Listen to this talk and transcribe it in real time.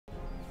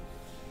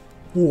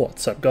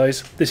What's up,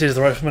 guys? This is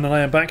the Rifleman and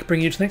I am back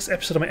bringing you to the next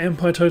episode of my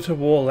Empire Total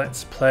War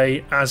Let's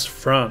Play as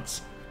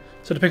France.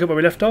 So to pick up where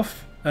we left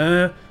off,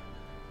 the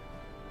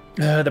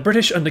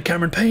British under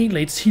Cameron Payne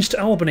laid siege to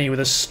Albany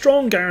with a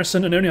strong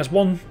garrison and only has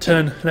one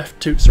turn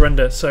left to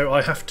surrender, so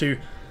I have to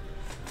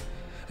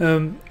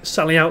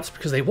sally out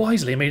because they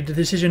wisely made the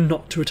decision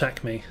not to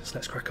attack me. So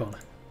let's crack on.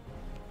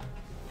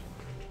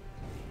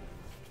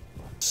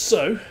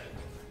 So,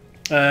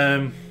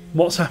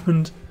 what's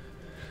happened?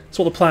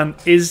 So what the plan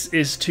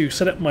is to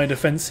set up my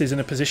defences in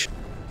a position.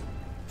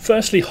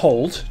 Firstly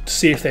hold to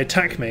see if they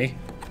attack me.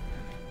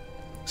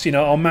 So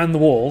I'll man the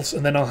walls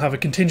and then I'll have a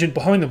contingent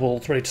behind the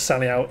walls ready to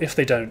sally out if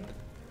they don't.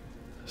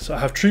 So I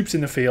have troops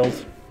in the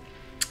field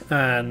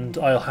and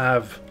I'll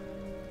have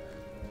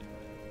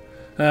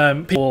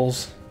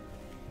walls.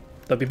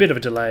 There'll be a bit of a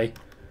delay,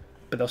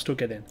 but they'll still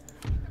get in.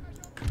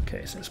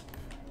 Okay, so let's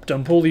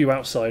dump all you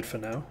outside for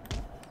now.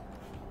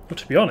 But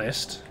to be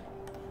honest,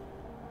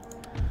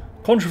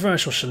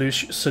 controversial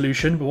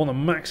solution, but one that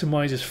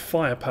maximises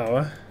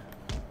firepower.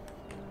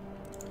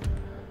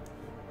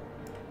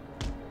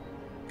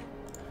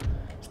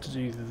 Is to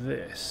do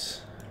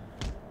this.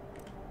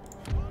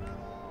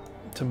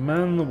 To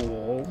man the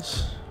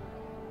walls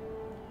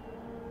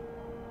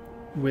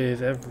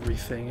with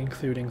everything,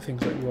 including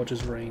things like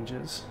Roger's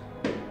Rangers.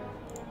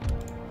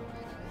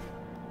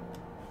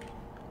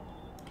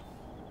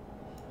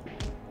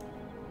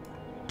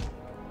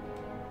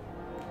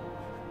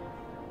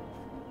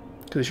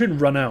 Because they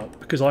shouldn't run out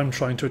because I'm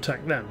trying to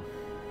attack them.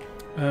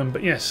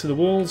 But yes, so the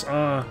walls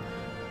are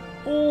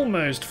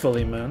almost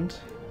fully manned.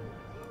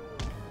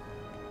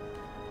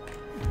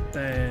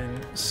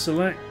 Then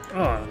select...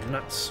 oh,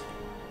 nuts.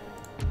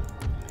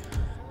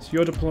 So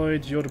you're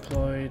deployed, you're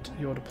deployed,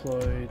 you're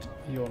deployed,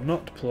 you're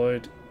not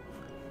deployed.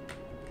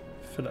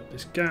 Fill up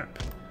this gap.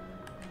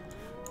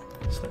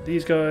 Select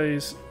these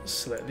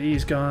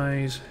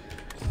guys,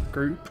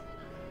 group.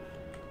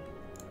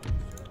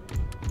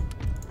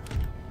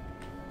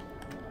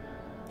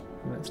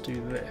 Let's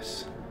do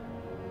this.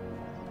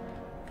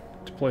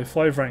 Deploy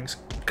 5 ranks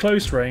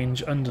close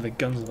range under the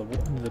guns of the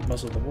wall, under the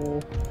muzzle of the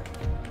wall.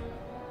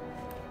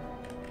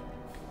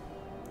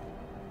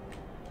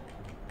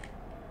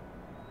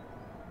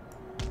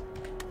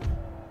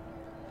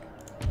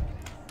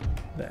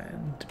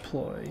 Then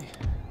deploy.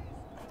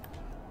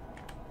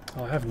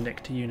 Oh, I have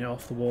nicked a unit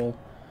off the wall.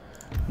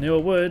 Knew I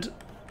would.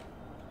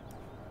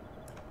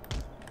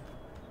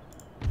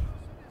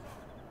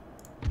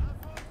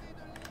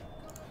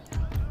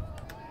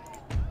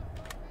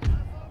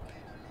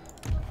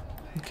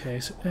 Okay,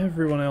 so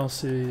everyone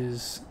else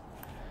is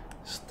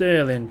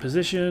still in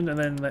position, and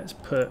then let's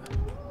put...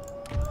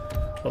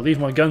 I'll leave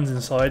my guns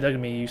inside, they're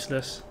going to be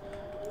useless.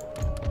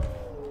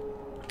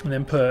 And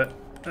then put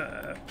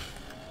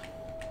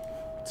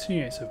two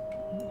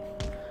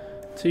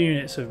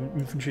units of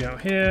infantry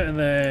out here, and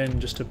then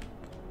just to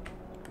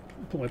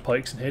put my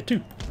pikes in here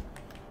too.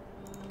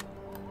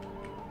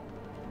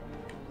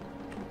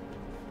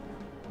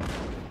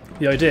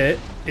 The idea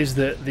is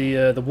that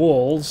the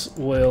walls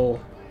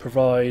will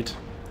provide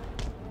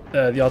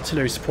the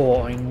artillery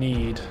support I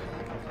need.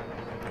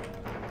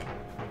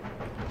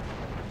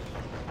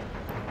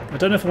 I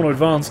don't know if I want to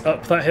advance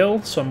up that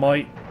hill, so I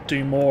might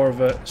do more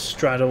of a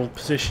straddled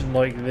position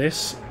like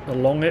this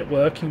along it,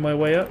 working my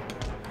way up.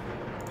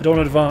 I don't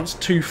want to advance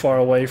too far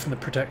away from the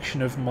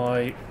protection of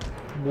my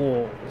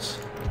walls.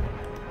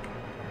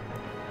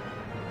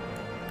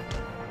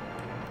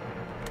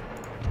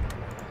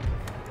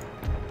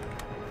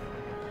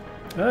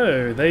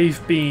 Oh,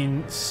 they've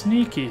been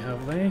sneaky,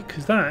 have they?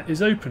 Because that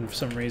is open for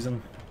some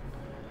reason.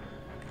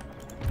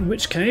 In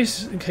which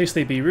case, in case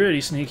they be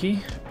really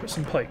sneaky, put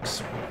some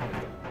pikes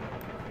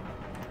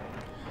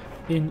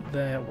in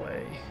their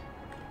way.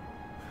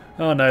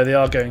 Oh no, they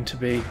are going to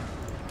be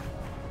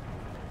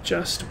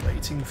just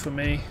waiting for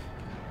me.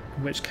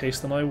 In which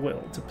case, then I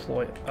will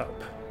deploy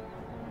up.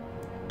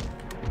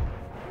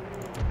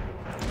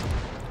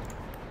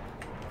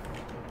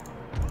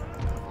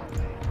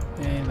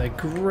 In the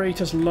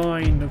greatest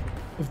line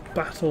of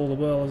battle the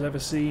world has ever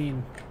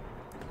seen.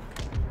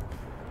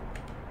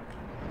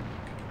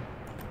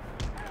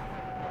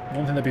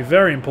 One thing that'd be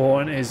very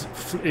important is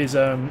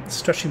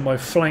stretching my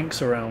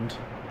flanks around.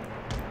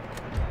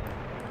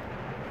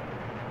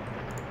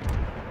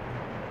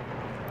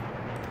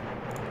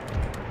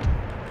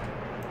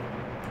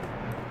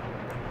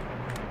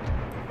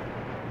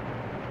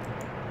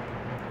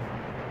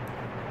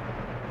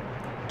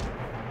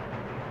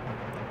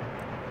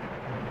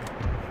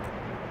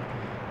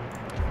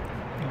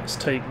 Let's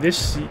take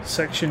this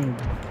section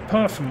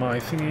apart from my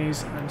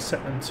thingies and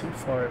set them to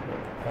fire it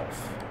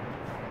off.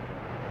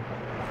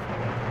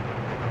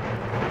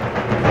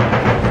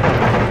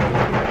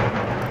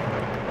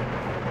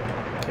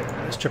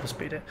 Okay, let's triple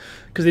speed it.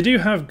 Because they do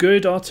have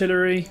good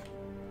artillery,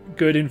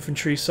 good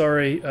infantry,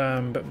 sorry,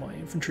 but my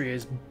infantry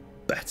is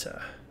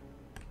better.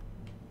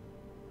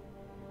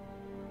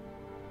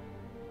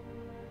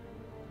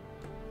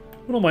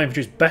 Well, all my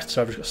infantry is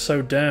better, I've just got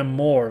so damn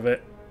more of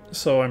it.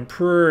 So I'm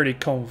pretty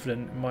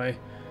confident in my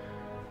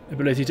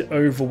ability to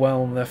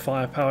overwhelm their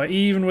firepower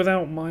even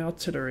without my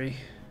artillery.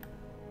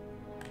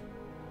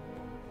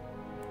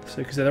 So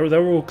because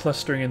they're all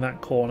clustering in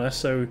that corner,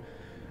 so in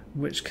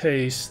which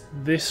case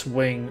this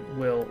wing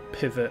will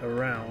pivot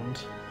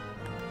around.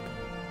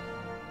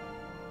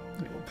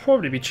 It will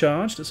probably be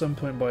charged at some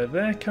point by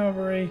their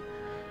cavalry,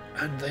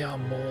 and they are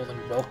more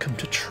than welcome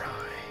to try.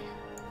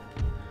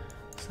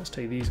 So let's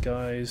take these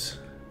guys,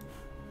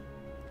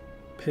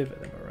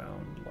 pivot them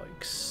around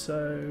like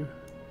so.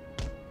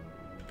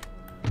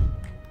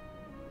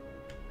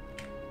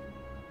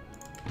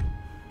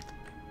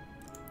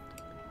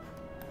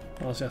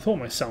 Honestly, I thought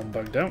my sound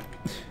bugged out.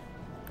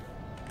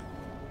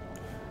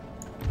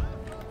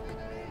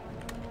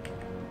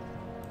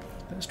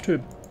 Let's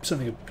do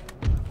something a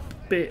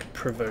bit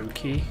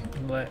provoking.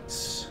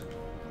 Let's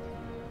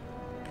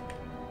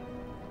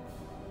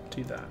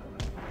do that.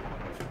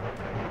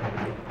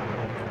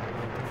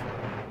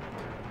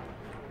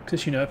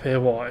 This unit up here,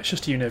 what? It's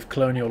just a unit of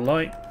Colonial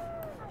Light.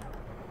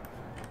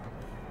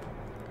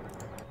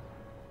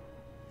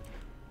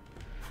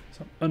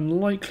 So I'm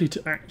unlikely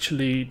to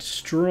actually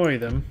destroy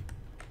them,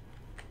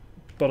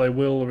 but I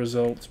will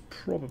result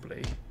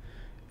probably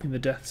in the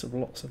deaths of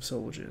lots of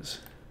soldiers.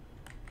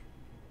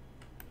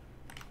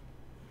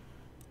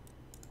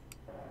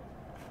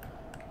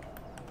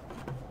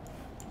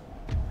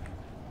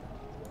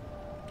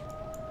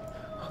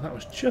 Oh, that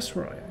was just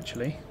right,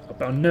 actually.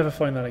 But I'll never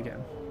find that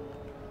again.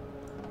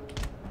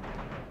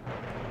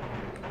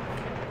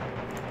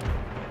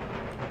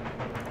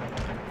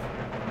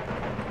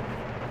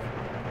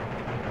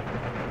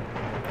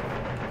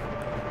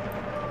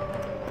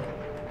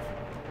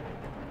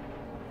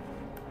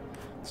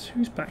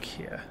 Who's back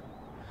here?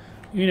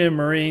 Union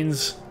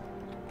Marines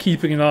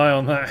keeping an eye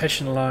on that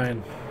Hessian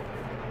line.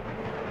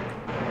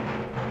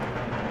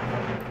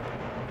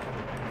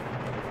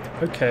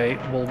 Okay,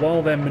 well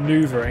while they're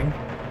manoeuvring,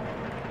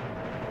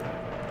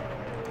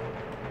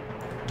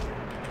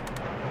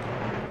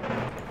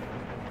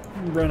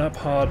 run up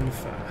hard and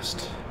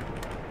fast.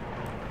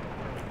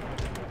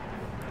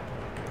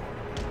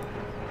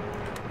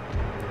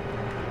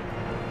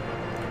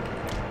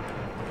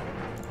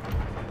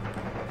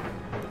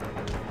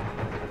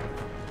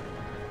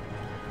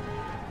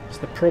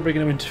 They're probably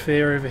going to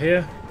interfere over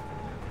here,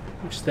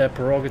 which is their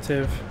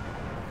prerogative.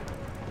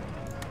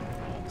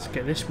 Let's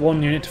get this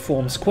one unit to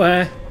form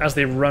square as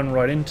they run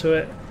right into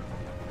it.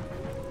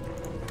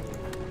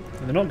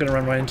 And they're not going to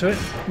run right into it,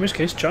 in which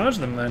case charge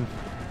them then.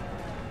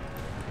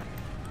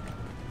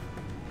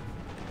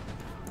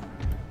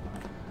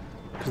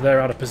 Because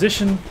they're out of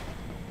position.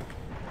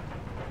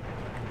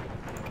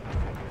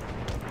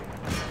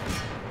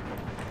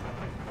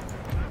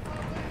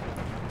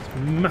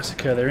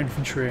 Massacre their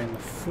infantry in the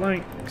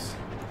flanks.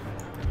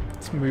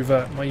 Let's move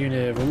up my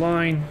unit of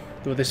line,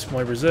 or this is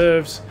my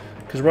reserves,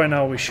 because right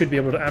now we should be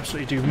able to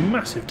absolutely do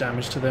massive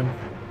damage to them.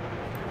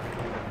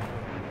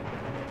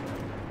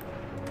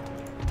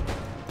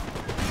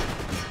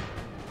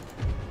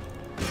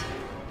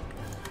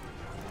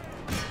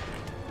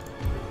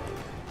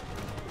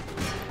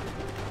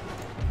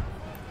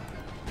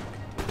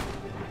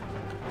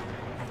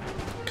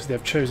 Because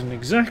they've chosen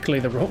exactly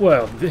the wrong...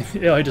 Well,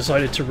 I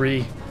decided to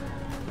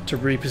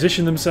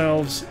reposition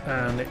themselves,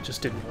 and it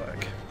just didn't work.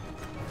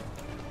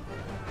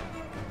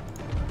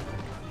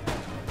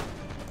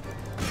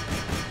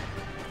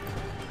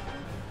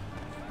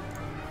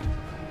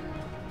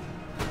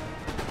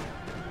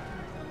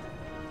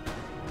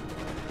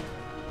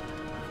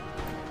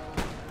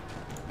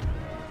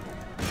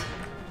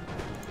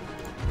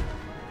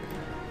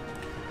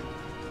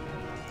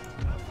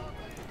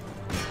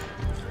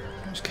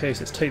 In which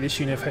case, let's take this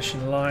unit of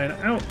Hessian line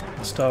out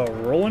and start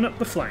rolling up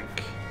the flank.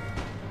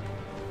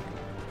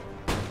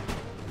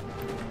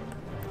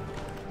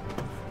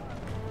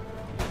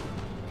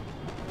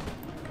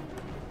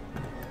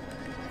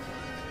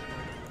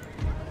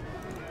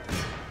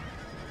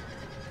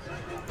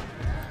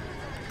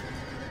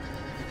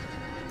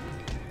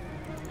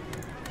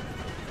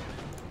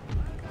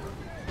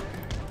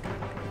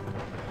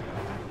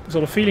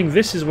 Sort of feeling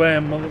this is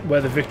where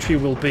the victory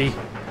will be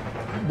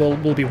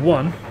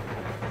won.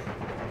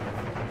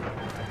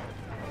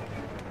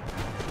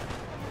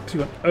 Because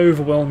we've got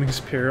overwhelming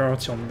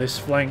superiority on this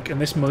flank,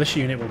 and this militia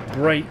unit will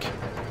break.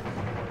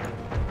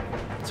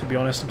 To be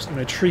honest, I'm just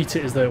going to treat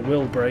it as though it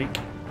will break.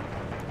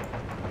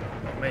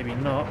 But maybe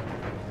not.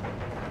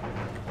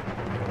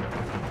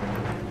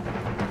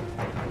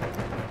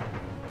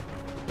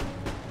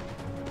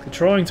 They're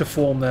trying to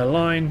form their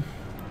line.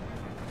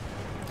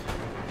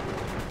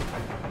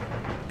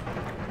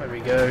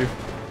 Go.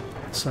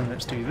 So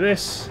let's do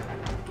this.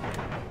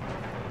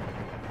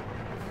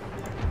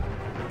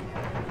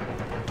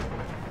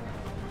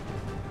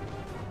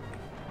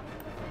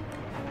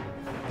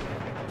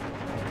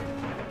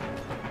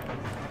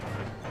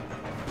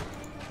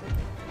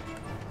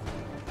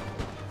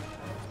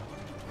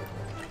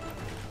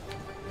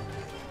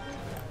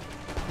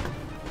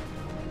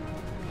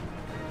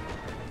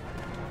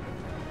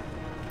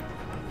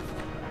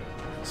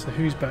 So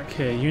who's back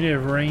here? Unit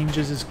of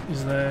Rangers is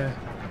there.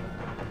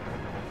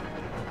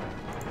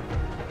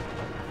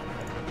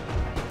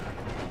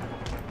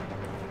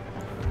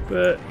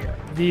 But yeah,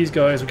 these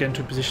guys will get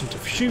into a position to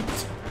shoot,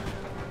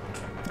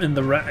 and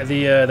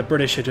the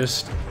British are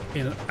just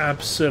in an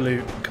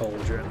absolute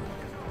cauldron.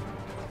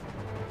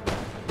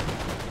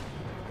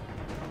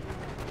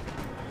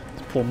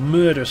 Let's pour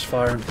murderous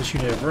fire into this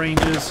unit of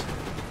Rangers.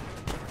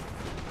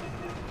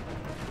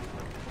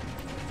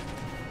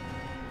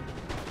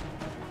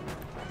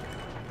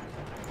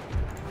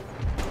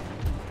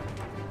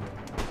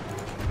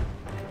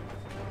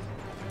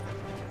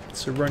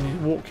 So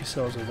walk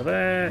yourselves over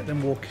there,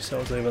 then walk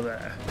yourselves over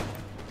there.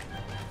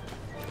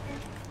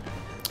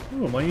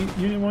 Oh, my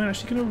unit might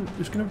actually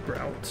gonna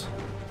rout.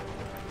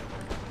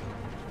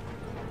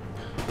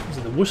 These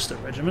are the Worcester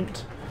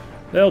Regiment.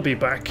 They'll be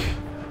back.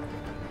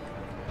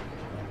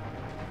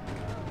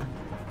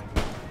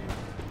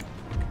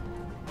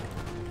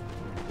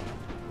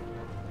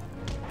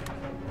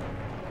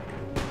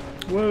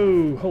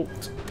 Whoa,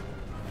 halt.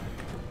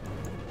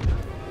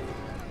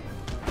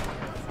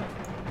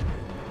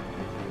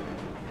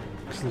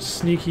 There's a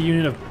sneaky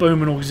unit of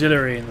Bowman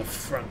Auxiliary in the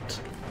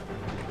front.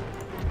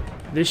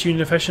 This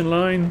unit of Hessian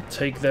line,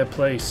 take their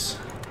place.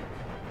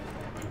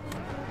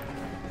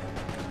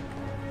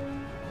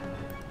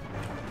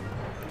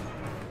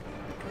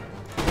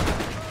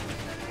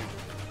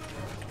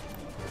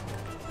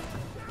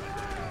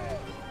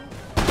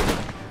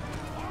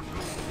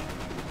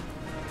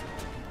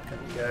 There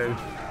we go.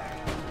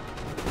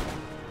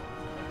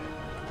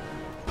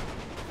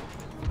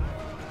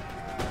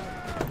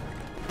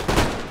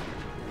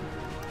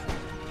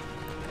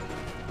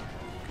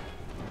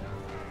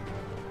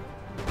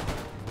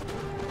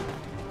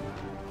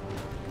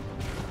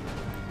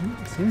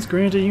 Since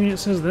Grenadier unit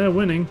says they're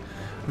winning,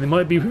 they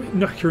might be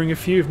knackering a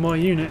few of my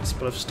units,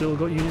 but I've still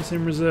got units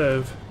in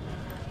reserve.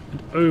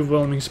 And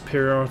overwhelming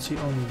superiority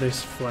on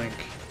this flank.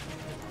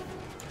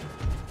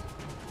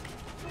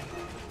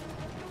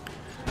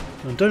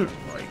 I don't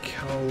like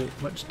how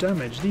much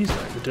damage these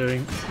guys are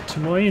doing to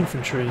my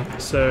infantry,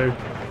 so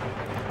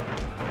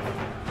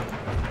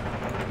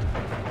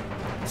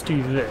let's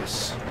do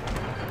this.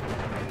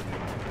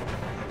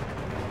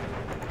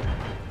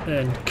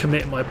 And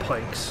commit my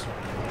pikes.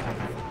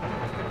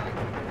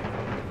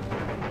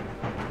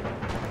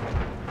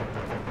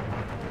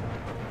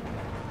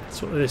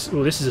 This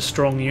is a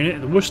strong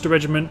unit, the Worcester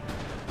Regiment,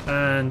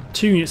 and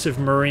 2 units of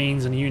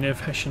Marines and a unit of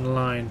Hessian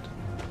Line.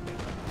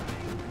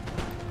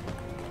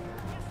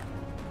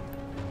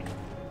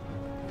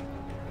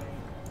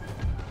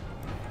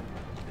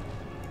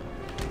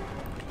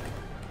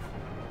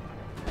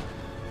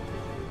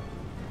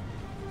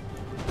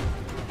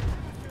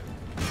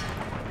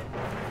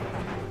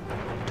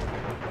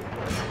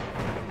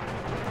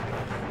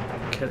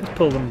 Okay, let's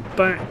pull them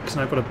back, because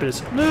I've got a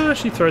bit of... No,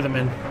 actually throw them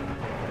in.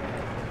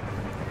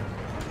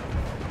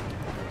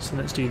 So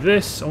let's do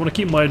this. I want to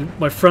keep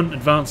my front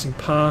advancing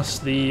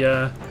past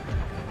the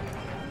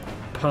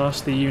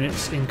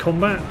units in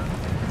combat.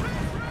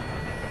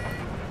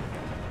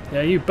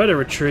 Yeah, you better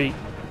retreat.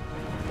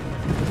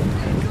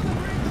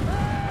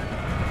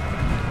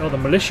 Oh, the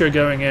militia are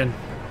going in.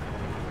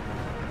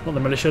 Not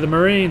the militia, the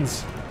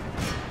Marines.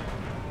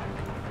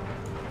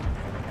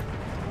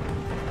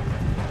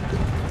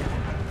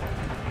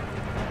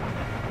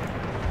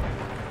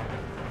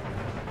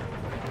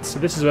 So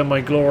this is where my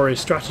glorious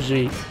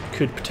strategy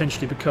could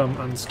potentially become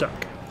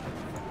unstuck.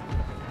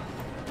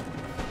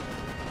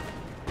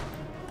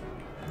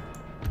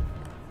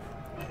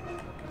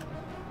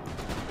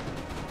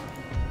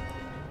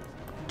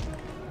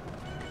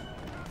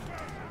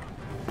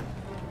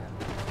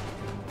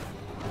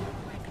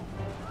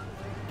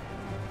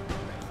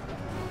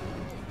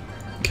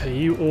 Okay,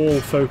 you all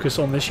focus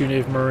on this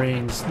unit of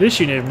Marines. This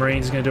unit of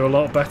Marines is going to do a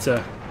lot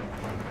better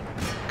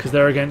because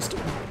they're against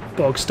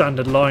bog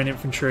standard line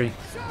infantry.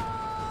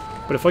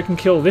 But if I can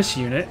kill this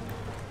unit,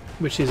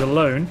 which is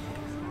alone,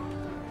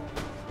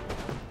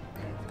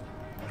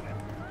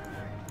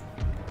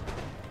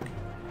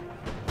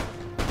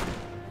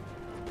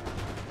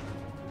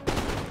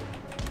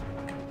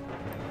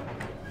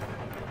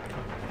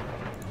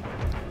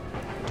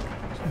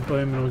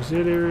 Bowman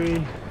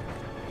Auxiliary.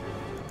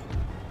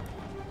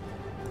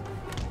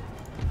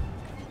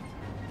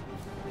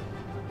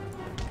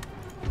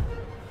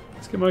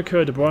 Let's get my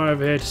Coeur de Bois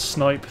over here to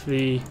snipe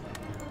the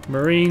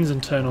Marines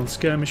and turn on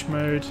skirmish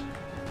mode.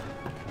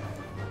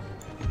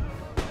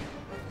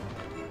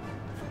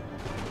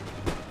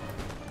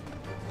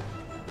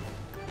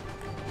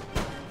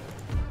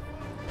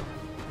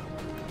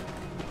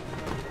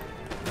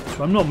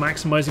 So I'm not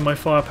maximising my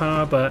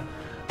firepower, but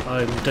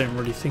I don't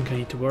really think I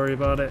need to worry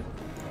about it.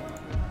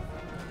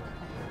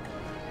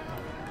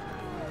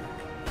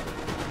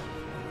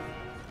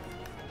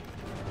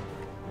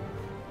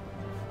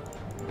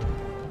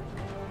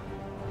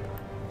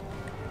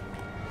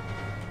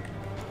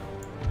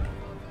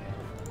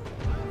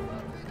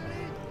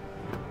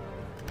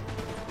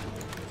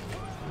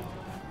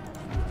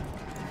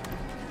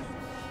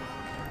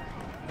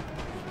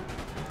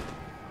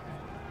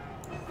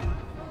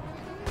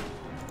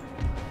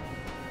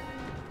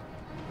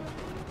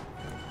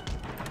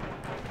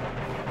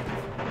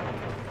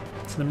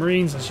 the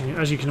Marines,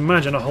 as you can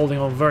imagine, are holding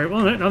on very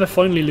well. Now they're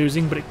finally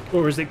losing, but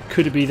or as it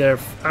could be their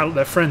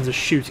friends are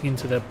shooting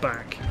into their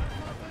back.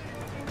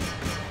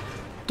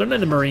 Don't let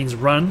the Marines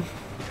run.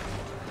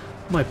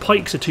 My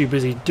pikes are too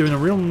busy doing a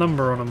real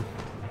number on them.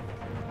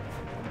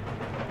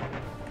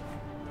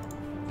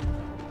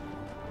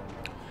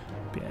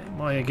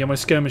 But yeah, my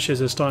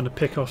skirmishers are starting to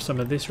pick off some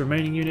of this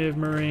remaining unit of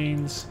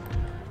Marines.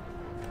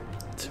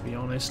 To be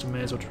honest, I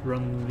may as well just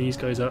run these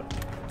guys up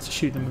to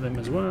shoot them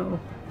as well.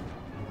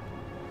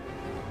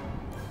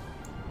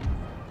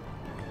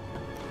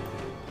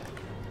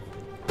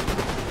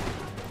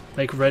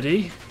 Make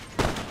ready.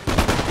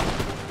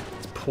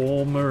 It's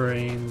poor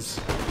Marines.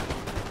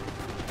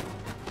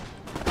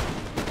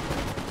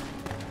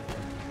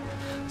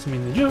 So, I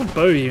mean, the German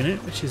bow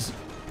unit, which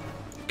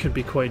could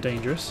be quite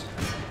dangerous.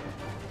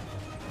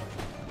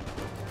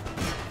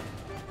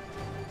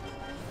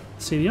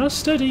 See, they are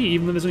steady,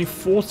 even though there's only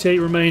 48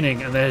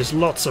 remaining, and there's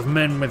lots of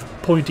men with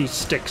pointy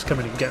sticks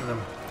coming to get them.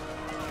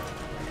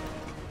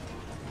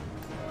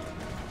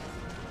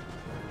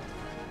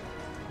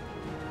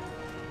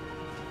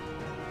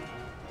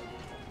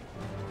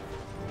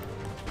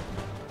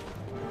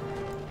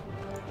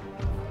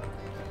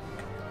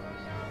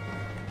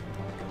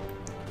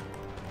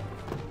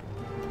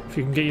 If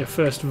you can get your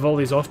first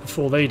volleys off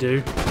before they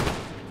do,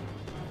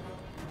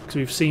 because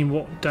we've seen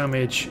what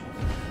damage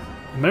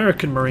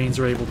American Marines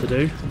are able to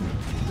do.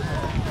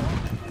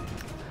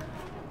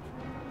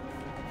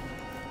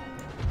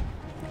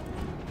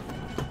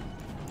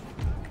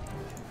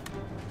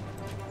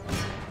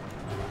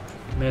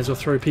 May as well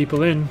throw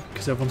people in,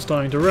 because everyone's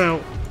starting to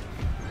rout.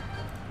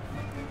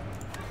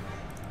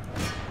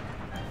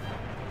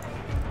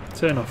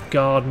 Turn off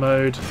guard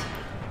mode.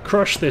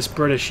 Crush this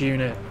British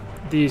unit.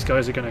 These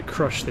guys are going to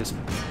crush this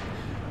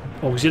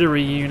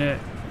auxiliary unit.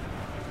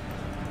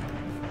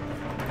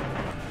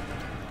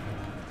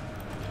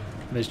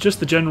 And there's just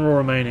the general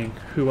remaining,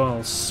 who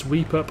I'll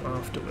sweep up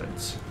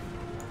afterwards.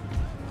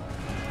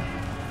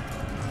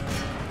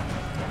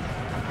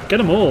 Get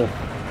them all!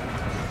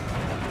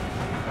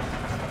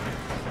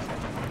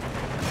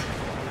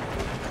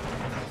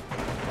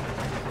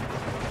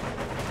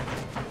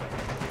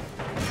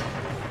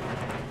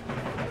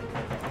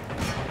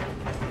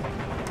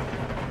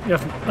 Yeah,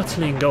 from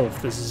utterly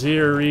engulfed, there's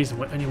zero reason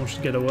why anyone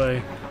should get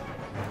away.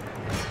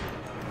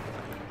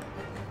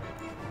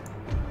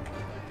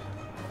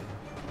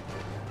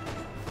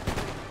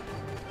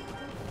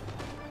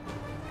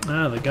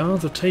 Ah, the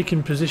guards have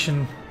taken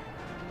position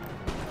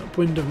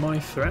upwind of my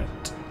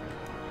threat.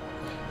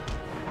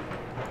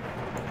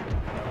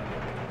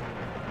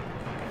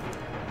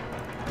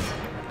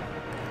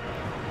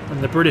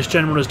 And the British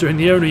general is doing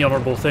the only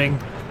honourable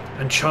thing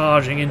and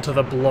charging into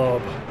the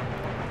blob.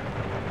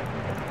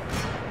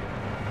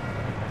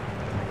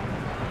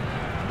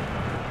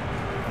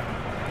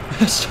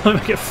 This time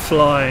I get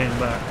flying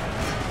back.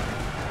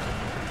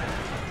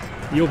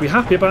 You'll be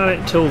happy about it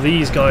until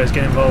these guys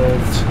get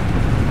involved.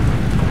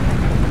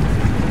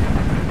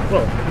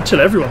 Well,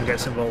 until everyone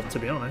gets involved, to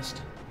be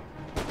honest.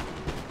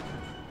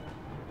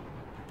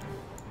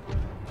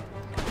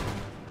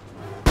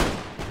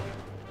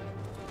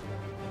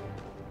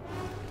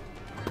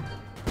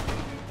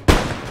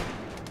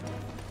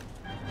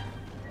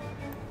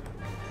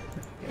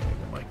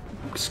 My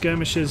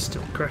skirmishers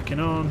still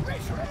cracking on.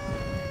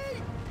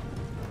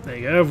 There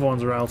you go,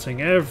 everyone's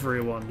routing,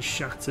 everyone's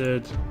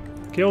shattered.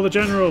 Kill the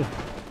general!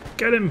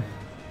 Get him!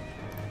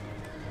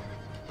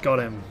 Got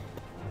him.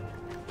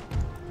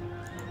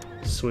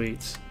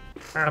 Sweet.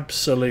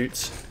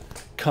 Absolute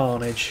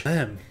carnage.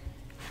 Damn.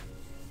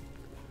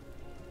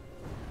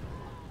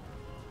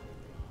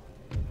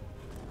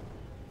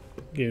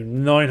 You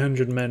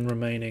 900 men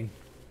remaining.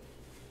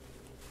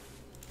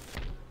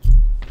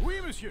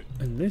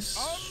 And this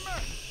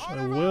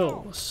I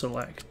will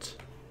select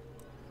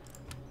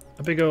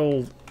a big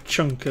old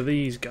chunk of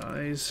these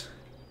guys.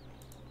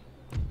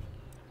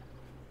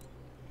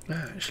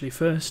 Actually,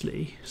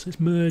 firstly, so let's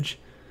merge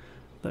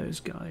those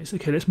guys.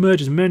 Okay, let's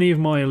merge as many of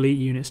my elite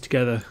units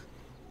together,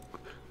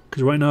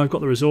 because right now I've got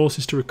the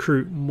resources to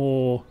recruit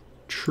more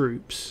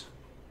troops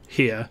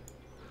here.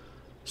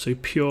 So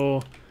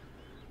pure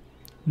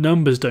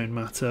numbers don't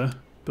matter,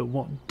 but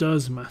what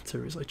does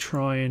matter is I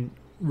try and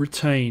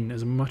retain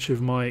as much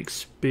of my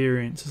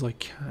experience as I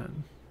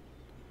can.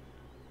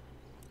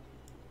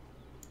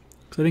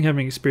 Because I think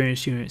having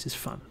experienced units is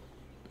fun.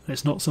 And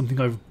it's not something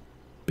I've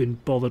been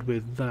bothered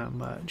with that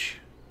much.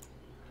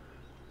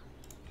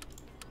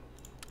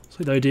 It's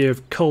like the idea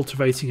of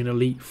cultivating an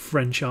elite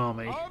French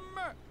army.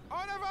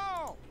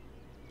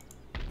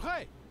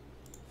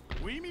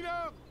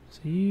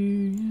 So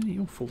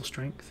you're full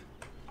strength.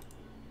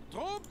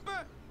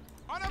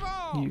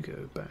 You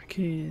go back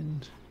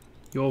in.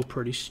 You're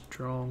pretty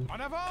strong.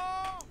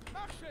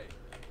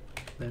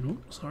 Then,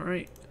 oops,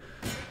 alright.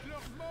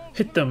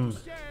 Hit them!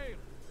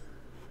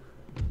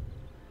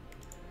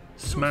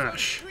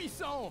 Smash!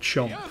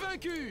 Chomp!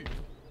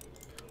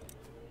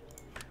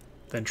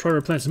 Then try to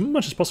replenish as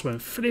much as possible,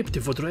 and Philippe de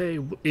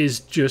Vaudreuil is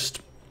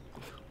just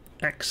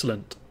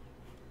excellent.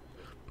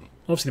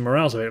 Obviously the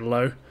morale's a bit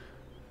low,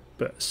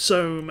 but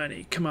so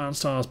many command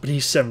stars, but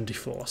he's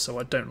 74, so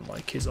I don't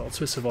like his odds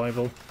for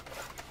survival.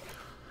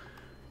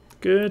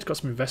 Good, got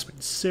some investment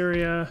in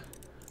Syria.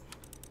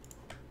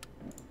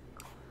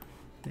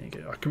 There you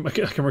go, I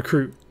can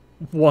recruit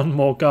one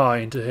more guy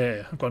into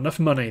here. I've got enough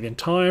money, the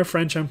entire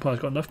French Empire's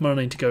got enough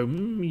money to go,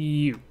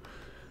 you.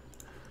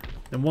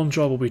 Then one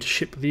job will be to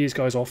ship these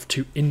guys off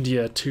to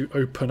India to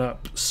open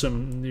up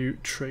some new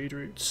trade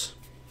routes.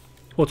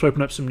 Or to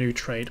open up some new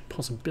trade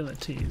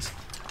possibilities.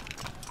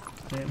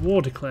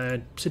 War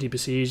declared, city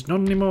besieged,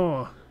 not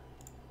anymore.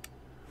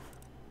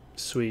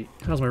 Sweet.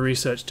 How's my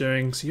research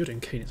doing? So you're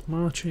doing cadence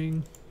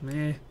marching.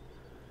 Meh.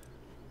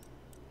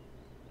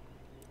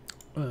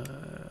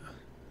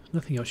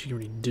 Nothing else you can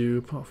really do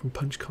apart from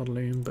punch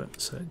Codaloon,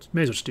 but so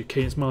may as well just do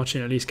cadence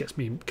marching, at least gets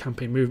me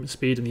campaign movement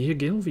speed and the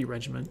Ogilvy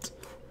regiment.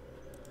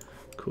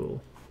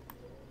 Cool.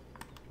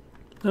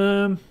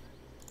 I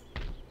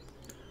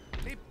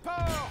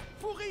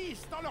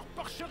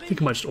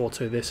think I might just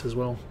auto this as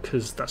well,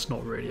 because that's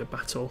not really a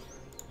battle.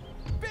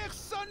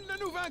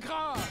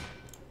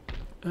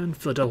 And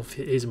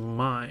Philadelphia is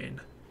mine.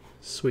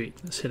 Sweet,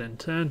 let's hit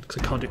N10, because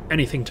I can't do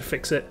anything to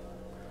fix it.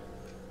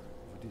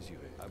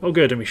 Oh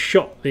good, and we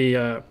shot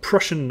the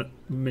Prussian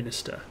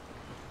minister.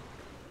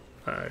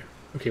 Oh,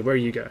 okay, where are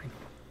you going?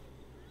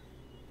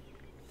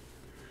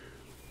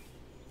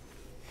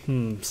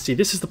 See,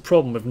 this is the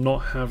problem with not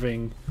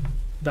having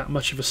that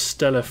much of a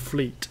stellar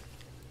fleet.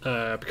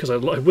 Because I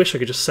wish I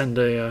could just send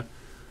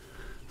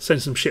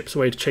some ships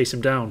away to chase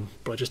him down,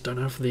 but I just don't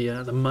have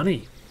the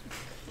money.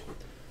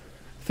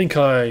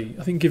 I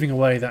think giving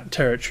away that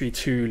territory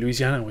to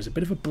Louisiana was a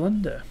bit of a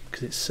blunder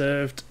because it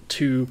served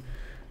to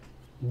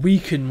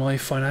weaken my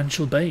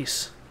financial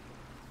base.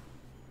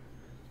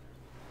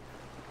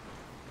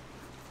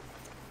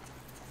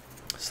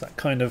 It's that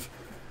kind of.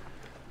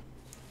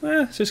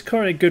 It's just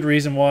kind of a good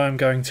reason why I'm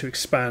going to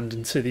expand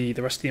into the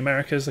rest of the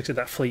Americas. Like I said,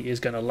 that fleet is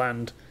going to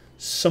land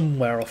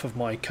somewhere off of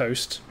my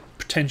coast,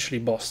 potentially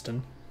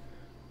Boston.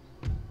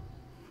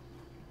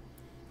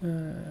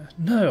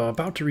 No, I'm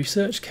about to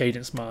research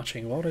cadence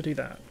marching. Why would I do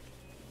that?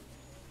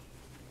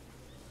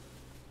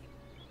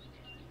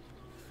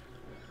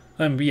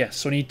 But yes,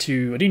 so I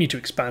do need to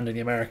expand in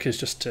the Americas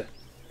just to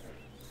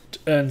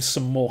earn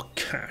some more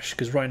cash,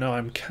 because right now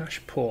I'm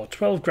cash poor.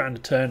 12 grand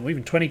a turn, or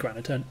even 20 grand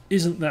a turn,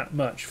 isn't that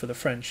much for the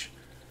French,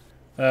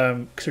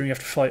 considering you have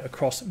to fight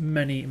across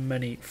many,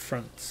 many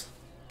fronts.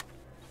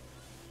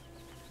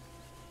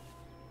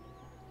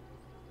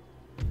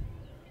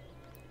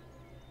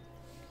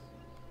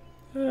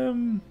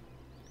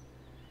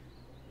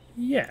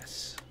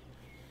 Yes.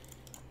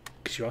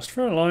 Because you asked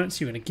for an alliance,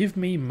 you're going to give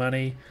me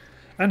money,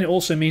 and it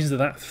also means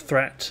that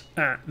threat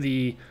at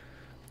the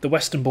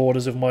western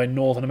borders of my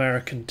Northern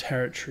American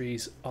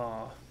territories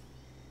are...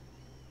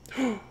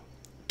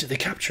 Did they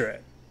capture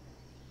it?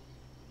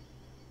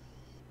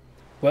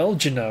 Well,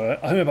 Genoa,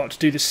 I'm about to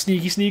do this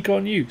sneaky sneak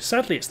on you.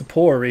 Sadly, it's the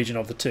poorer region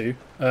of the two,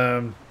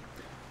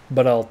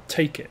 but I'll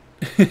take it.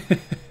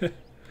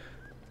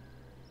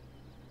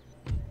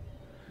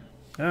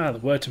 The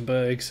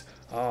Württembergs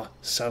are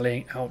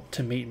sallying out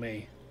to meet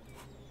me.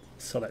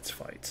 So let's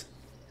fight.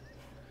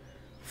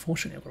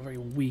 Fortunately, I've got a very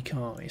weak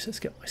army, so let's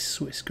get my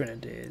Swiss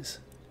Grenadiers.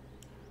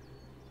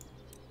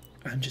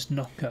 And just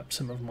knock up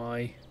some of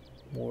my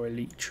more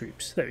elite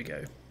troops. There we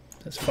go.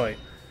 Let's fight.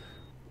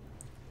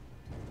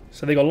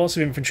 So they got lots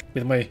of infantry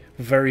with my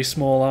very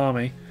small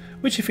army,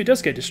 which if it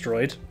does get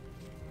destroyed,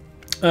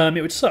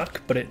 it would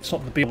suck, but it's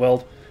not the big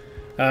world,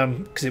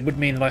 because it would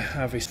mean that I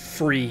have a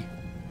free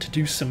to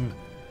do some...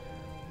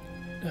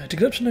 to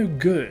get up to no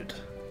good.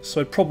 So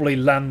I'd probably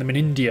land them in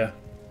India,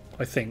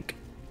 I think.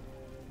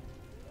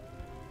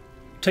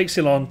 Take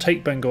Ceylon,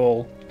 take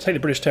Bengal, take the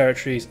British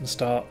territories and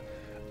start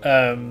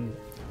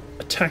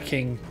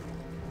attacking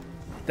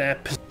their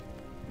position.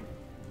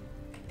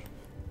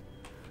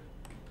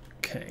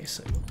 Okay,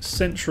 so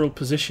central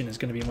position is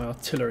going to be my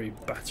artillery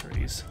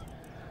batteries.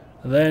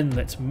 Then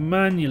let's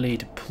manually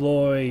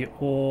deploy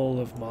all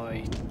of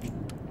my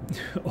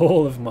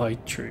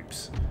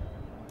troops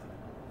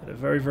that are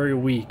very, very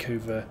weak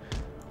over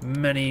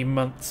many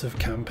months of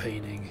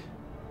campaigning.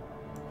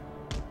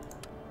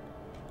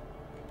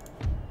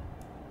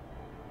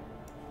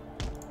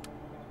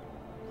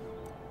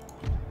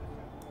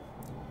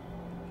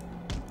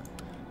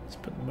 Let's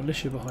put the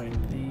militia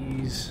behind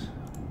these.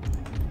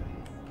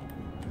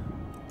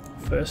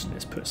 First,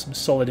 let's put some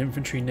solid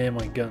infantry near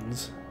my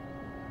guns.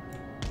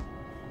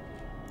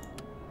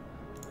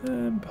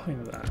 And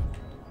behind that.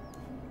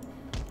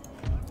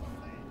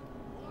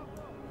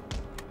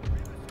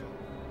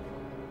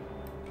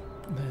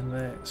 And then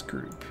let's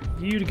group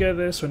you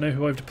together so I know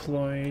who I've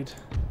deployed.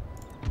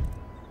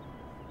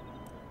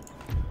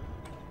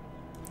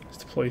 Let's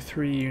deploy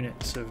 3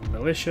 units of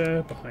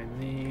militia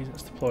behind these.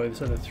 Let's deploy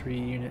this other 3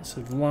 units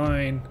of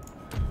line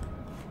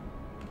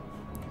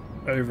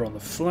over on the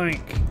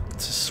flank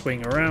to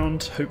swing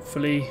around,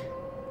 hopefully,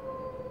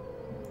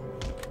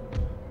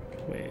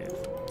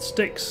 with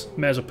sticks.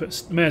 May as well put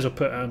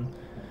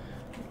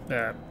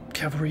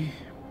cavalry.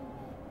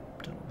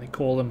 I don't know what they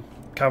call them.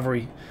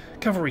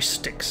 cavalry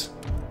sticks.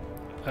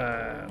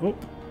 Oh,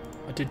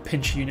 I did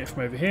pinch a unit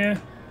from over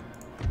here,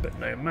 but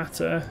no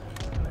matter.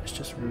 Let's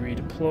just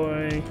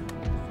redeploy.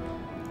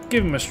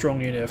 Give him a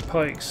strong unit of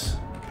pikes,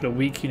 put a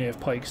weak unit of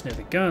pikes near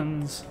the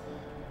guns.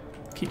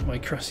 Keep my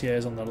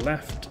cuirassiers on the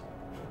left.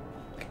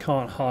 They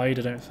can't hide,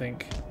 I don't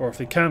think. Or if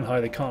they can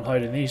hide, they can't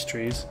hide in these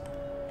trees.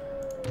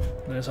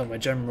 And let's have my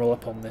general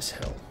up on this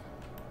hill.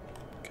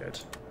 Good.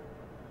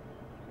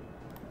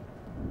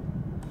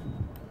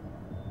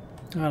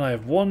 And I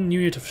have one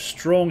unit of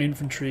strong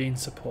infantry in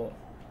support.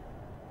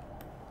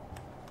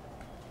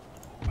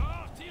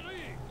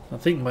 I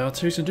think my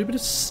artillery's going to do a bit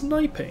of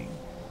sniping.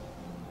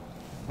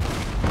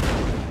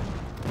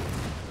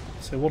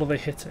 So what are they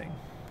hitting?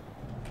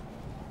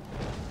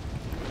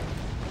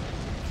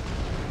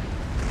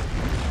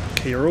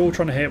 Okay, you're all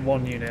trying to hit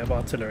one unit of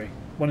artillery.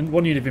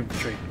 One unit of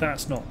infantry.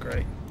 That's not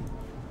great.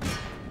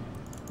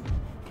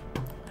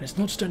 And it's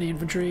not just any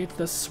infantry, it's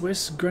the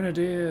Swiss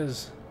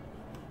Grenadiers.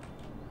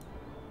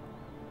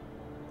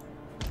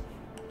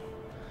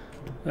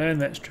 And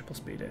let's triple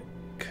speed it,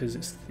 because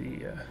it's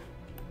the...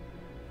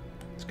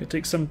 it's going to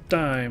take some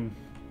time.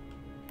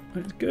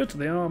 But it's good,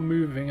 they are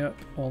moving up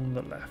on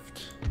the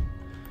left.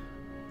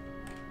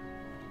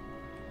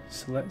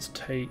 So let's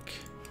take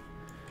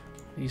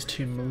these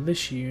two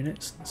militia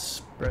units and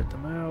spread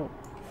them out.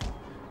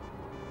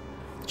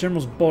 The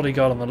General's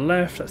bodyguard on the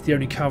left, that's the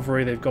only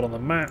cavalry they've got on the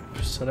map,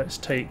 so let's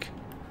take...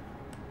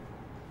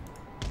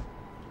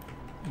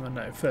 well,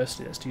 no,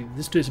 firstly let's do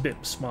this a bit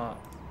smarter.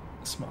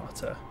 Let's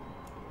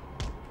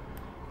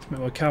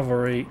make my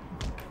cavalry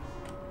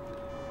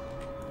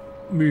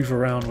move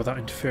around without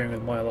interfering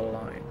with my other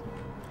line.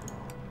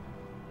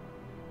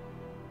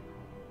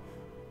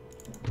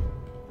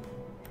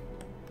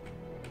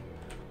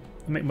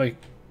 I'm going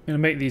to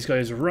make these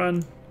guys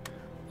run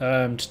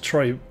to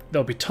try.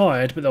 They'll be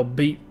tired, but they'll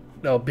beat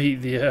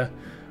the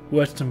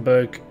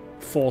Württemberg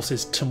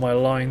forces to my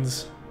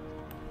lines.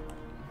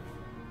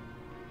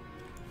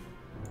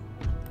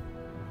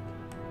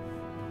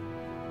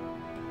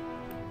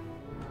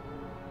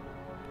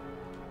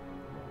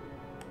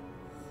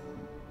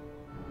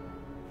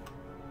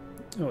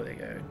 Oh, there you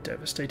go.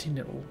 Devastating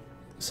little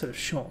set of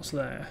shots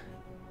there.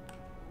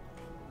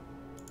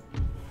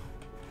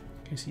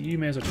 Okay, so you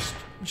may as well just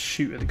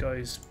shoot at the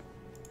guys.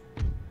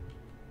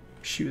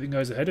 Shoot at the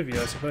guys ahead of you,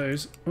 I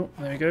suppose. Oh,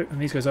 there we go.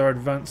 And these guys are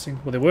advancing.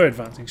 Well, they were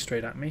advancing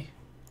straight at me.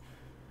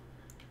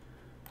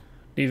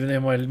 Even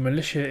though my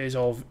militia is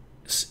of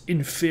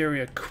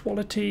inferior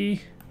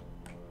quality,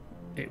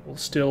 it will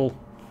still...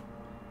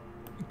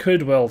 it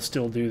could well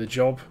still do the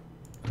job.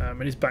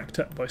 It is backed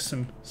up by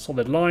some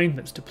solid line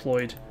that's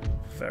deployed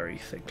very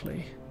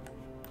thickly.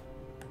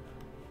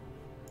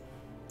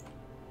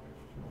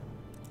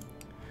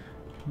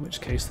 In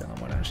which case then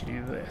I might actually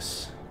do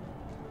this.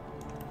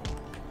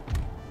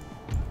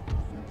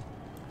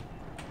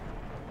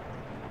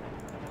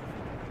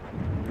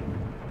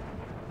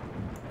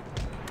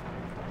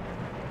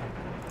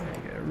 There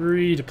you go,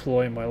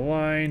 redeploy my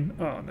line.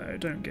 Oh no,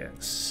 don't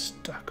get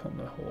stuck on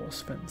the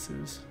horse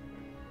fences.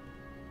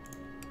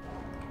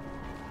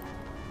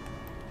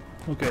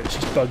 Oh good, it's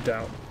just bugged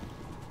out.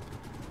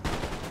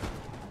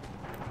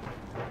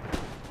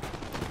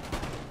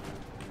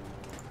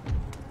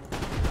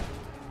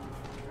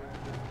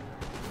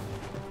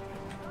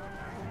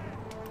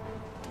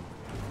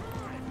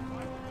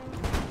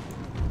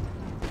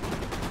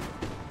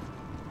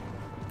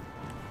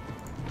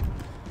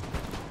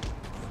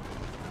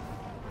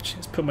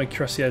 Just put my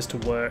cuirassiers to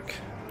work.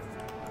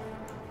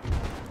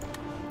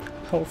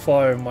 Hold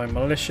fire on my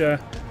militia.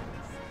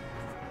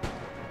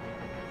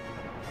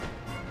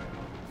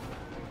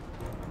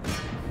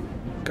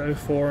 Go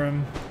for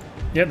them.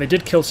 Yeah, they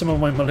did kill some of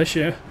my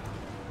militia.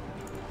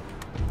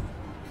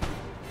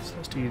 So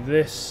let's do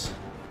this.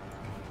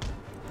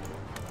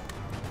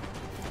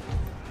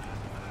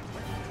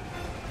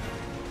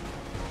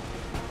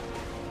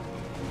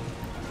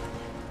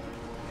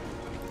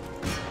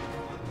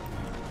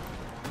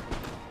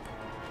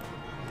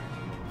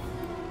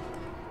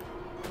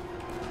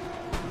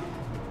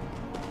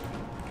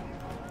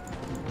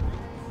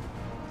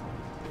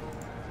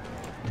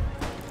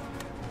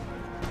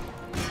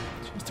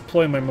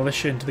 Deploy my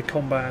militia into the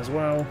combat as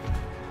well,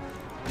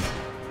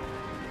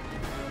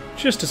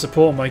 just to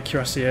support my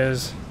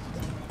cuirassiers.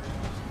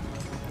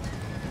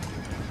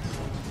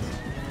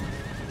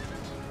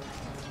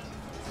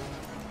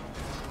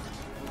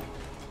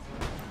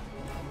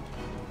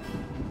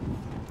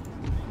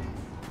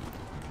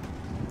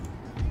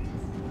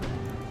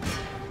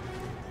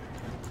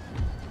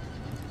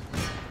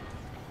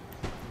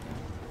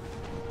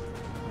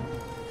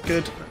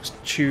 Good, that's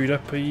chewed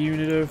up a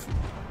unit of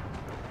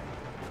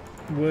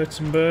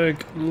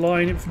Württemberg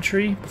line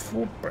infantry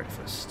before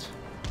breakfast.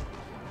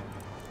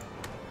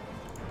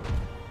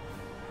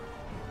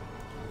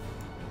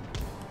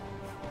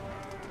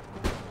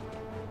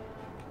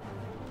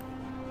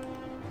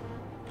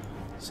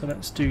 So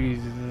let's do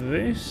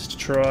this to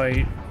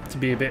try to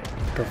be a bit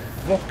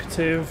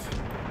provocative.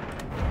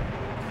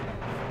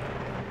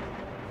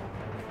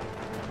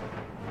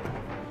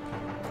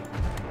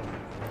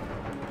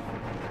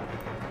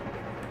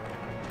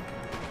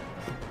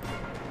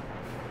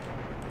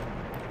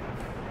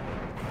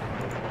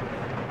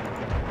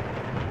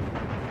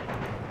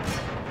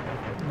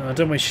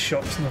 don't waste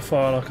shots in the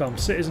firelock armed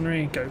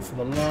citizenry. Go for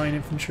the line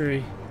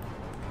infantry.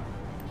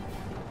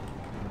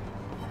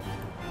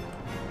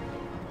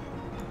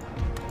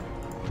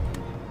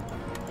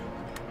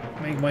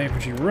 Make my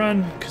infantry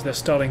run because they're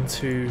starting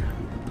to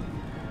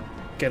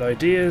get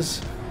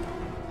ideas.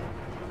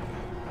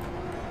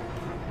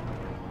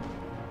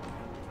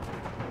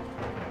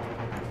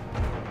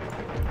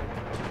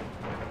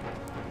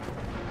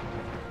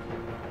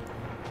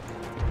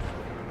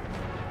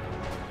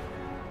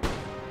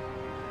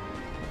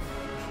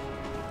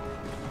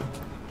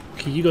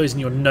 Okay, you guys in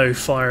your no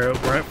fire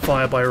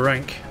by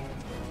rank.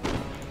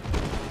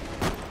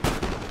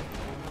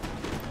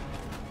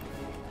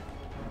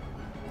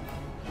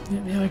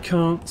 Yeah, I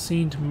can't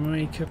seem to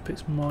make up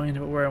its mind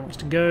about where it wants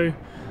to go.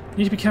 I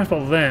need to be careful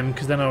of them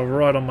because then I'll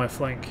ride on my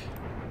flank.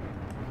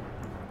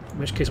 In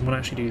which case I'm going to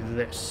actually do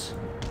this.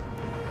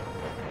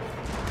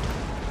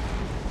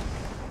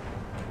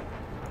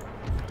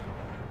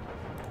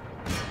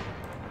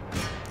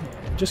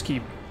 Yeah, just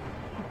keep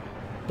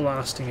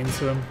blasting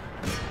into them.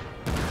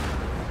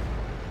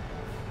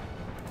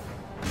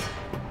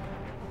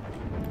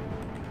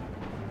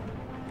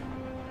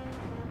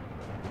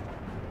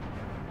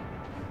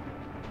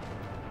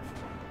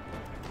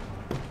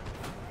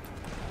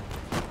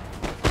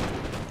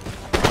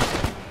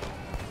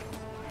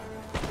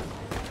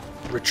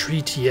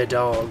 Retreat, ye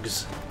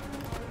dogs.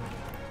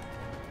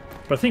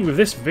 But I think with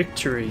this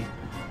victory,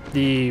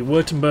 the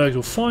Württembergs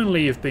will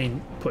finally have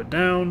been put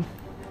down.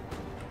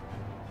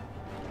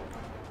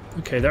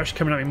 Okay, they're actually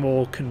coming at me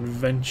more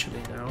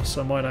conventionally now,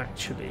 so I might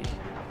actually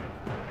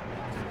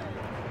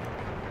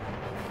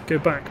go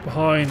back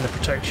behind the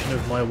protection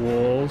of my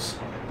walls.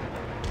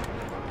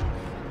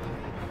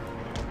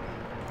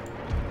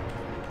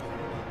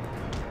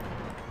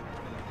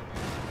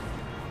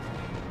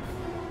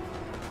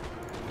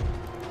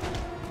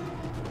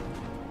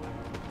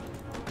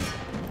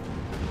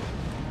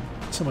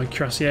 My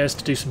cuirassiers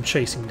to do some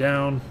chasing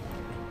down,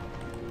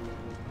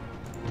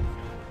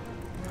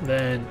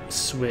 then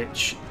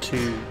switch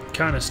to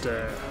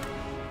canister.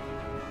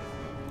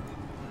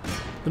 They're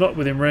not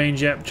within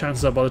range yet, but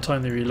chances are by the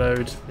time they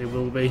reload they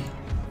will be.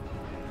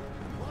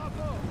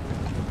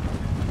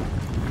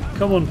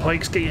 Come on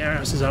pikes, get your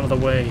asses out of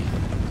the way.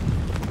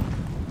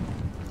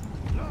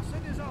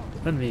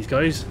 Then these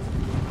guys.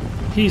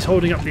 He's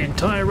holding up the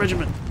entire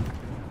regiment.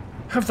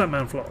 Have that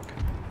man flock.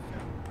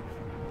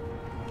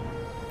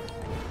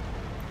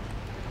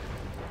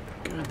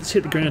 Let's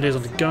hit the grenadiers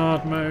onto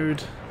guard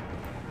mode.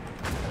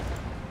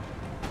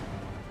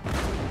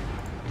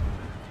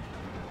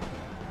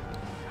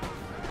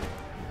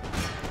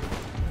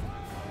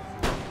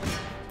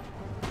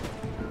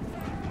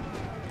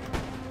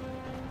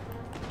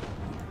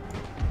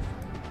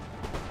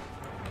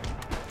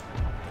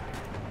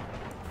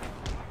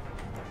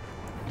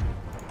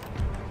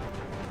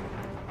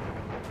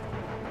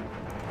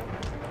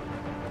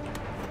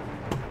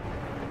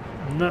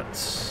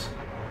 Nuts.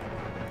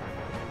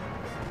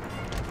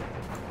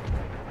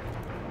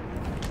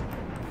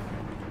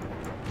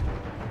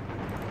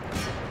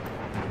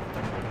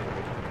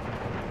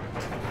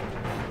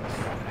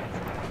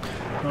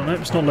 Oh no,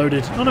 it's not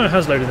loaded. Oh no, it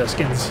has loaded their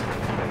skins.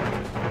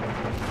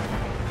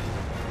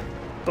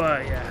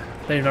 But yeah,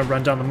 they've now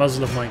run down the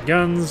muzzle of my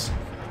guns.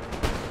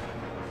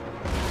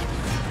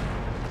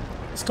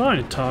 It's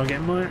starting to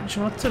target my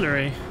actual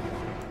artillery.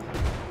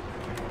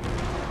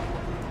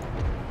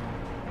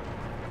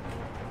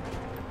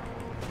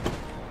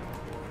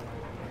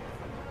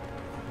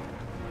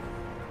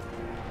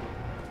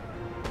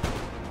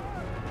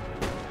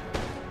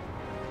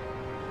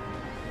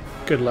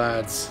 Good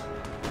lads.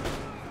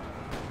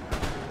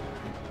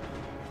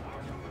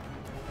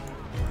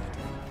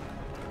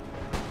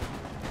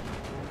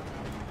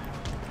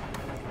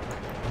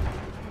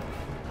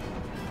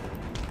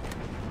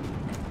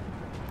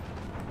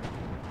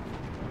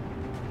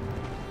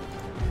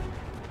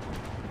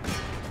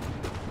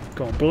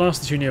 Go on, blast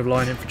this unit of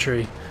line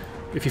infantry.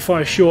 If you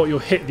fire short, you'll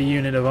hit the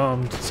unit of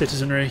armed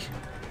citizenry.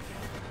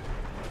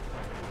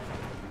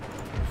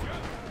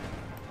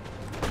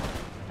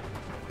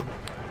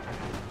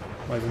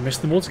 I even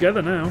missed them all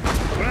together now.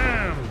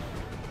 Bam!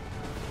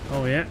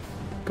 Oh yeah,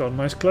 got a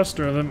nice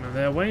cluster of them, and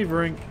they're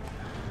wavering.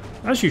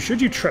 As you should,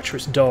 you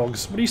treacherous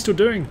dogs. What are you still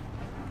doing?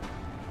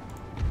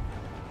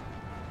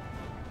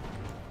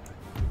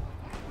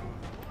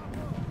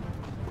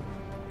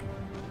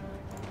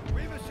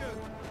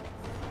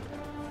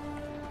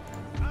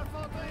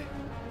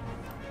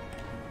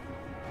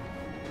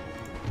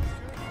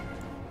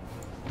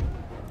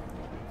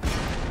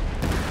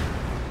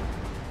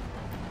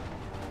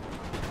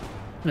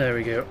 There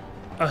we go.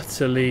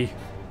 Utterly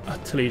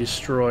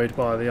destroyed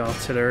by the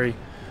artillery.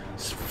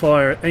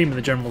 Fire, aim at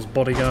the general's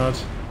bodyguard.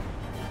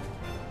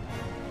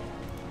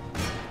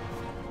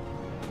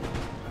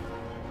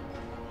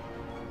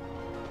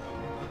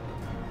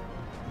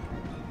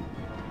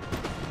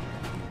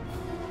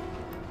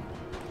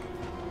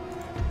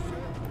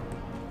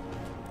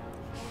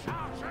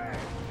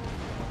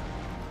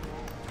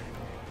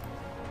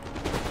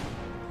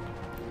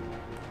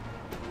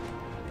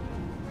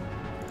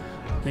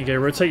 There you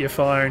go, rotate your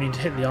fire and you need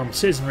to hit the armed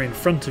citizenry in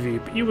front of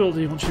you, but you will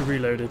do once you've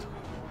reloaded.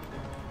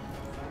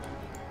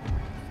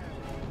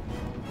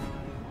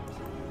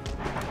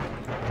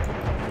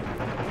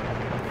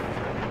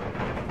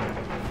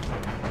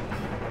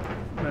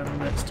 And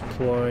let's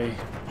deploy,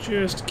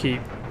 just to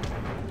keep...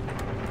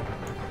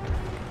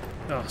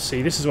 Oh,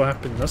 see, this is what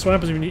happens. That's what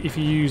happens if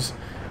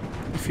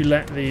you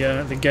let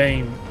the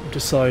game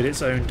decide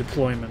its own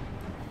deployment.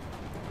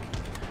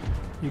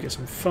 You get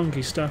some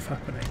funky stuff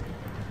happening.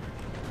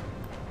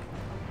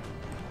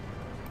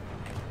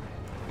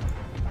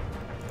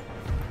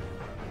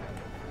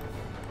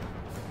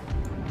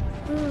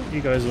 You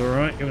guys are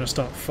alright. You're going to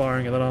start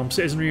firing at that armed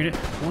citizenry unit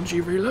once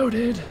you've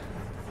reloaded.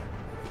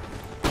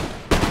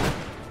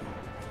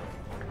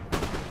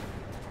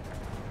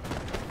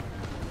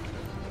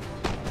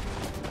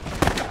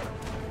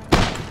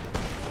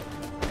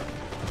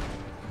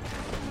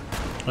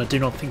 I do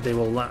not think they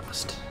will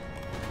last.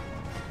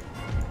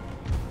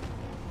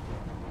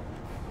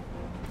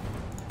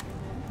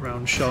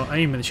 Round shot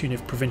aim at this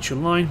unit of provincial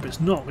line, but it's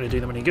not going to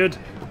do them any good.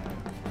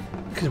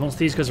 Because once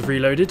these guys have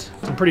reloaded,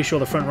 I'm pretty sure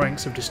the front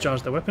ranks have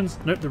discharged their weapons.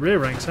 Nope, the rear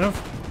ranks have.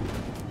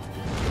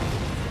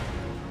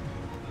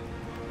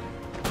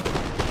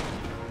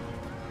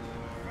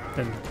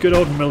 Then good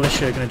old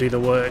militia are going to do the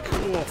work.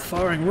 Oh,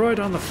 firing right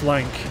on the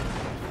flank.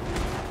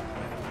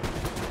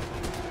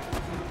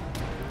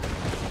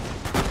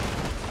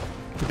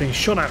 They're being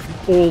shot at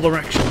from all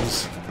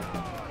directions.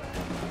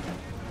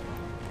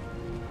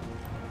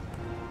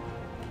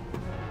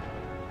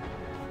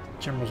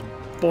 General's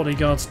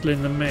bodyguard still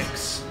in the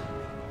mix.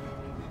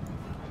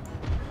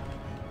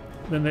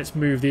 Then let's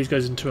move these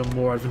guys into a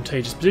more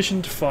advantageous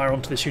position to fire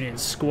onto this unit in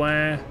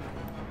square.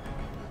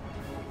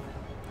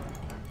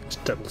 Let's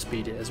double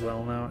speed it as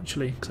well now,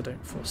 actually, because I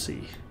don't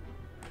foresee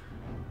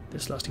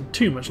this lasting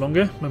too much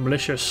longer. My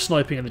militia is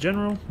sniping at the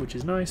general, which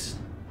is nice.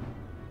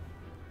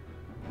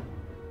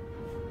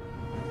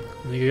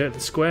 And you get the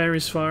square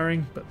is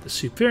firing, but the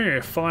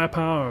superior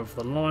firepower of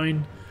the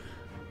line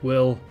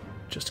will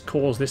just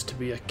cause this to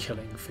be a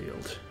killing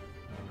field.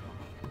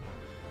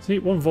 See,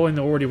 one volley and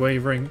they're already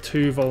wavering,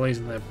 two volleys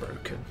and they're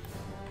broken.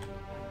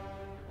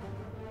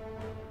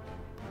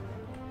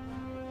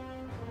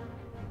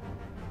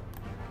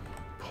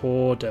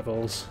 Poor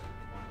devils.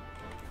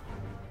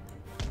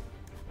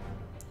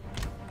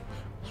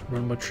 Let's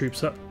run my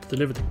troops up to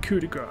deliver the coup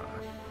de grace.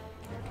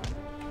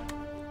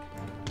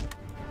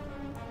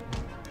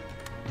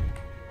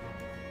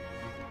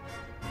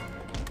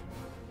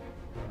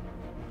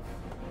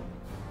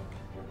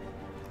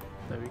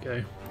 There we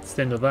go. It's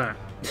the end of that.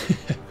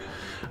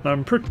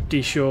 I'm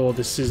pretty sure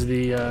this is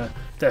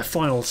their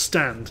final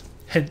stand.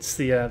 Hence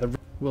the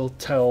will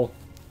tell,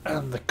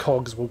 and the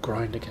cogs will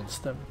grind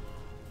against them.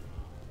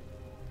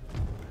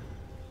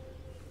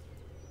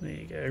 There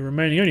you go.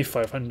 Remaining only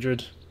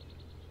 500.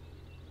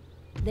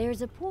 There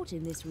is a port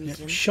in this region.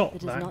 Yep, shot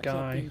that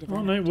guy.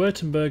 Oh no,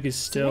 Württemberg is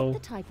still.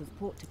 Select the type of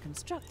port to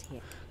construct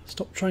here.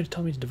 Stop trying to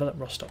tell me to develop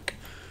Rostock.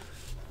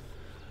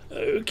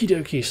 Okie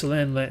dokie. So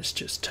then let's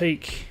just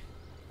take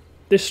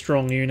this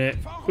strong unit.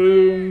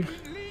 Boom.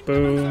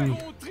 Boom,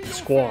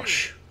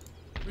 squash,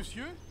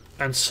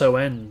 and so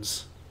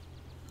ends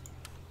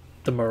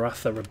the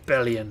Maratha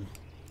Rebellion.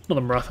 Not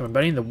the Maratha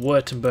Rebellion, the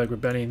Württemberg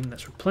Rebellion.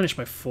 Let's replenish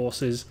my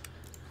forces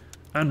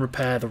and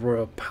repair the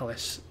Royal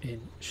Palace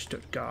in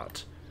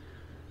Stuttgart.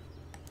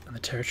 And the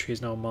territory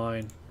is now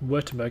mine.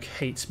 Württemberg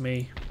hates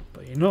me,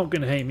 but you're not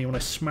going to hate me when I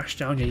smash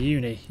down your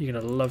uni. You're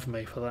going to love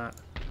me for that.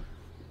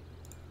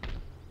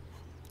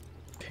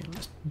 Okay,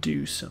 let's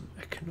do some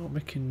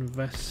economic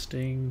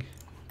investing.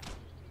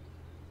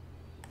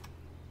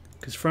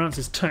 Because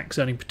France's tax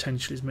earning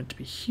potential is meant to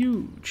be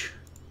huge.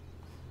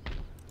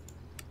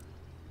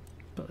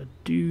 But I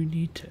do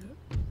need to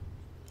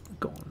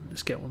go on,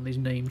 let's get one of these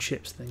named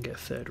ships, then get a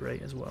third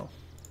rate as well.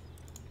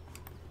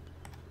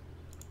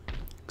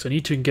 So I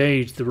need to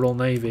engage the Royal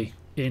Navy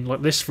in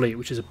like this fleet,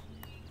 which is a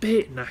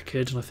bit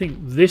knackered, and I think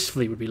this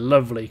fleet would be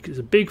lovely because it's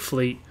a big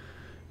fleet,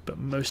 but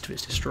most of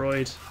it's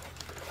destroyed.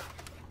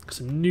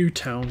 Some new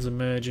towns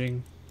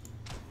emerging.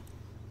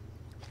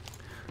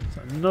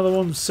 So another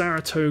one,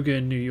 Saratoga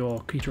in New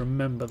York. Need to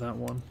remember that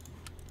one.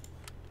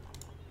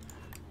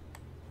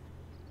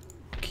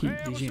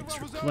 Keep these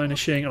units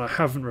replenishing, and I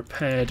haven't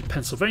repaired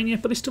Pennsylvania,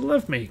 but they still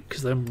love me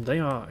because they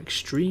are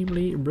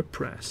extremely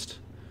repressed.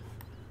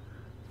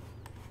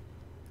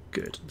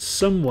 Good.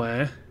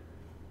 Somewhere,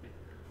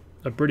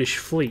 a British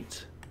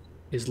fleet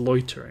is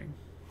loitering.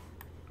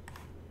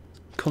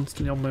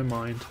 Constantly on my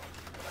mind.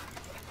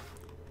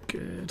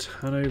 Good.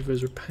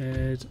 Hanover's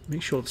repaired.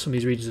 Make sure that some of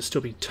these regions are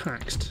still being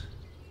taxed.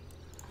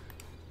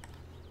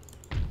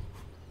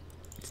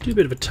 Let's do a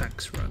bit of a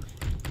tax run.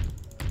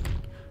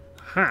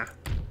 Ha!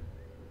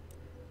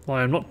 Well,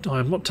 I'm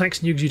not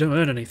taxing you because you don't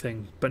earn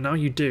anything, but now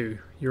you do.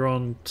 You're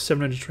on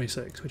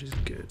 726, which is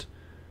good.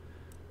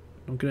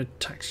 I'm going to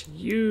tax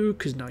you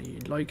because now you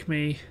like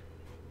me.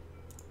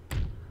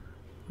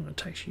 I'm going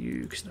to tax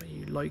you because now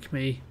you like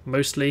me.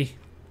 Mostly,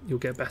 you'll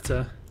get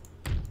better.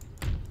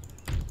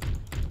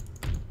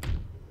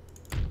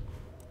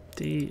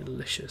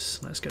 Delicious.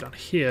 Let's go down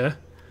here.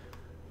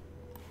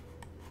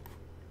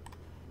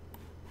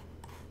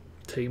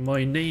 Take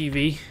my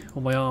navy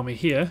or my army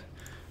here,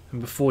 and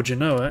before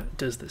Genoa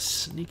does the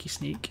sneaky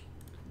sneak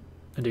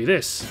and do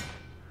this.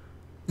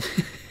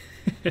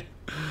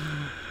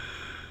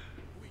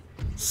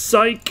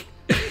 Psych!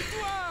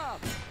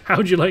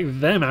 How'd you like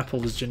them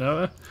apples,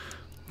 Genoa?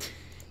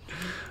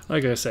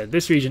 Like I said,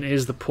 this region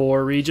is the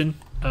poor region,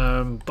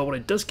 but what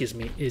it does give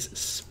me is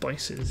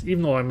spices.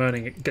 Even though I'm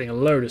getting a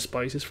load of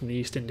spices from the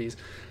East Indies,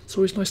 it's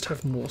always nice to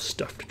have more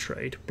stuff to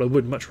trade, but I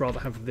would much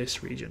rather have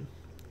this region.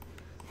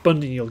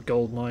 Abundant yield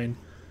gold mine,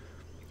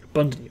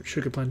 abundant yield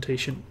sugar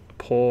plantation,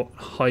 poor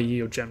high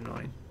yield gem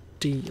mine.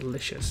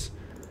 Delicious.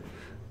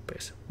 But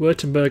yes,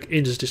 Württemberg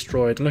is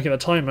destroyed. Looking at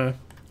the timer,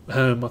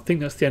 I think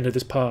that's the end of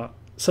this part.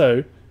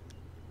 So,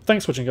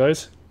 thanks for watching,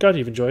 guys. Glad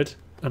you've enjoyed,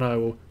 and I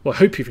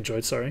hope you've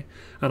enjoyed, sorry,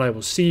 and I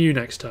will see you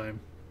next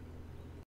time.